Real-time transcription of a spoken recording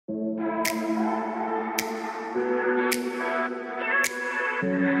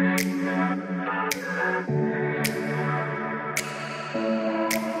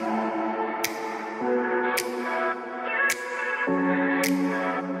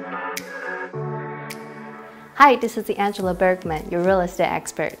Hi, this is Angela Bergman, your real estate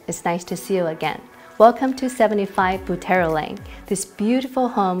expert. It's nice to see you again. Welcome to 75 Butero Lane, this beautiful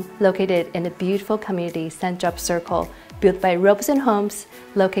home located in the beautiful community Sundrop Circle, built by Robson Homes,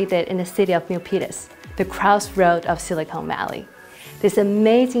 located in the city of Milpitas, the Crossroads of Silicon Valley. This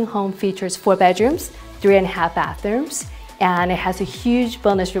amazing home features 4 bedrooms, 3.5 bathrooms, and it has a huge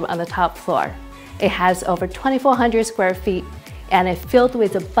bonus room on the top floor. It has over 2,400 square feet, and it's filled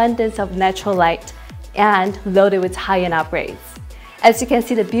with abundance of natural light and loaded with high-end upgrades. As you can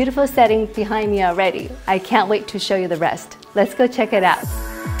see the beautiful setting behind me already, I can't wait to show you the rest. Let's go check it out.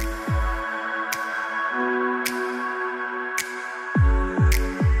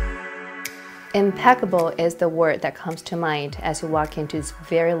 Impeccable is the word that comes to mind as you walk into this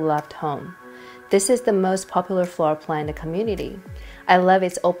very loved home. This is the most popular floor plan in the community. I love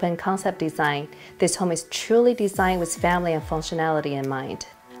its open concept design. This home is truly designed with family and functionality in mind.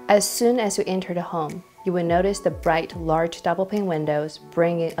 As soon as you enter the home, you will notice the bright, large double-pane windows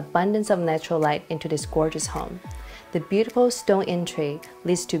bringing abundance of natural light into this gorgeous home. The beautiful stone entry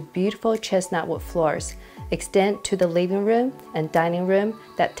leads to beautiful chestnut wood floors, extend to the living room and dining room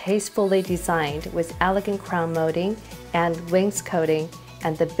that tastefully designed with elegant crown molding and wainscoting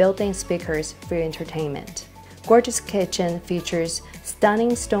and the built-in speakers for your entertainment. Gorgeous kitchen features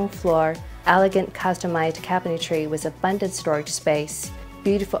stunning stone floor, elegant customized cabinetry with abundant storage space,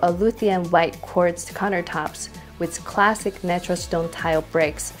 beautiful Aleutian white quartz countertops with classic natural stone tile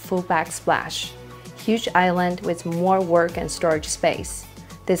bricks, full backsplash. Huge island with more work and storage space.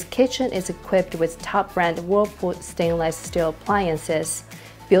 This kitchen is equipped with top brand Whirlpool stainless steel appliances,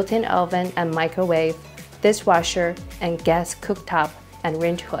 built-in oven and microwave, dishwasher, and gas cooktop and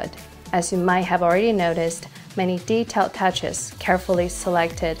range hood. As you might have already noticed, many detailed touches carefully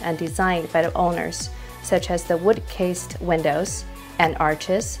selected and designed by the owners, such as the wood-cased windows and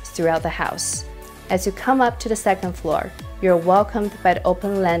arches throughout the house. As you come up to the second floor, you're welcomed by the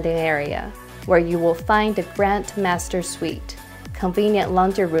open landing area, where you will find the Grand Master Suite, convenient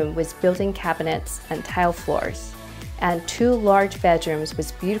laundry room with built-in cabinets and tile floors, and 2 large bedrooms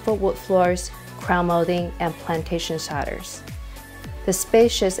with beautiful wood floors, crown molding, and plantation shutters. The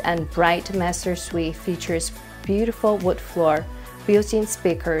spacious and bright Master Suite features beautiful wood floor, built-in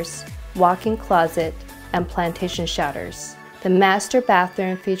speakers, walk-in closet, and plantation shutters. The master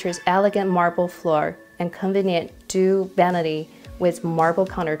bathroom features elegant marble floor and convenient dual vanity with marble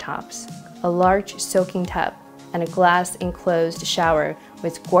countertops, a large soaking tub, and a glass enclosed shower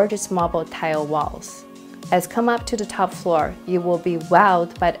with gorgeous marble tile walls. As you come up to the top floor, you will be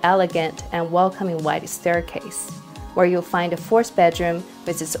wowed by the elegant and welcoming white staircase, where you'll find a 4th bedroom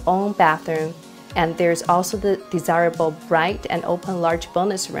with its own bathroom, and there's also the desirable bright and open large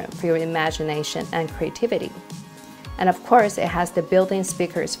bonus room for your imagination and creativity. And of course, it has the built-in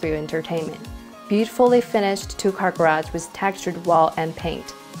speakers for your entertainment. Beautifully finished 2-car garage with textured wall and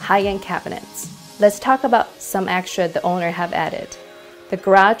paint, high-end cabinets. Let's talk about some extra the owner have added. The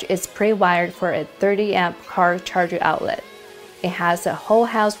garage is pre-wired for a 30-amp car charger outlet. It has a whole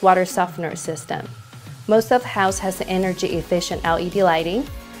house water softener system. Most of the house has energy-efficient LED lighting,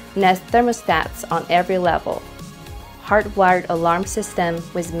 Nest thermostats on every level, hardwired alarm system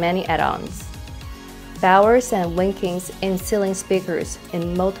with many add-ons, Bowers and Wilkins in-ceiling speakers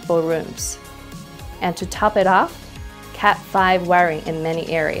in multiple rooms, and to top it off, Cat 5 wiring in many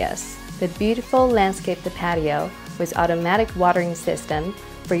areas. The beautiful landscaped patio with automatic watering system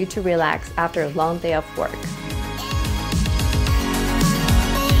for you to relax after a long day of work.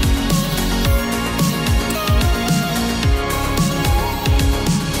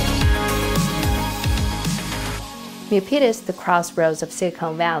 Milpitas is the crossroads of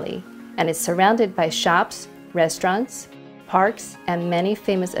Silicon Valley, and is surrounded by shops, restaurants, parks, and many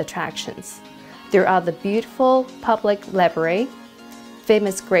famous attractions. There are the beautiful public library,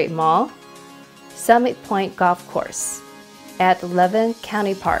 famous Great Mall, Summit Point Golf Course, at 11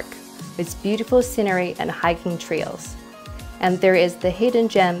 County Park with beautiful scenery and hiking trails. And there is the hidden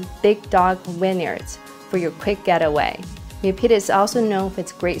gem Big Dog Vineyards for your quick getaway. Milpitas is also known for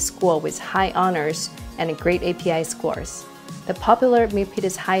its great school with high honors and great API scores. The popular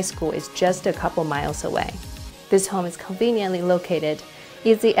Milpitas High School is just a couple miles away. This home is conveniently located,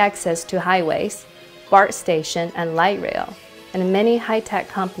 easy access to highways, BART station and light rail, and many high-tech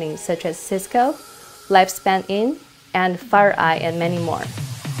companies such as Cisco, Lifespan Inn, and FireEye, and many more.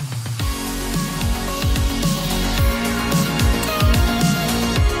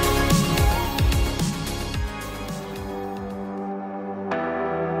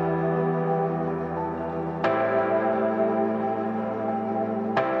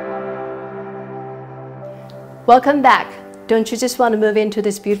 Welcome back! Don't you just want to move into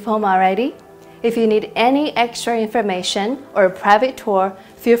this beautiful home already? If you need any extra information or a private tour,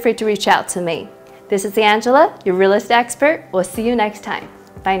 feel free to reach out to me. This is Angela, your real estate expert. We'll see you next time.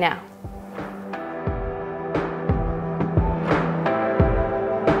 Bye now.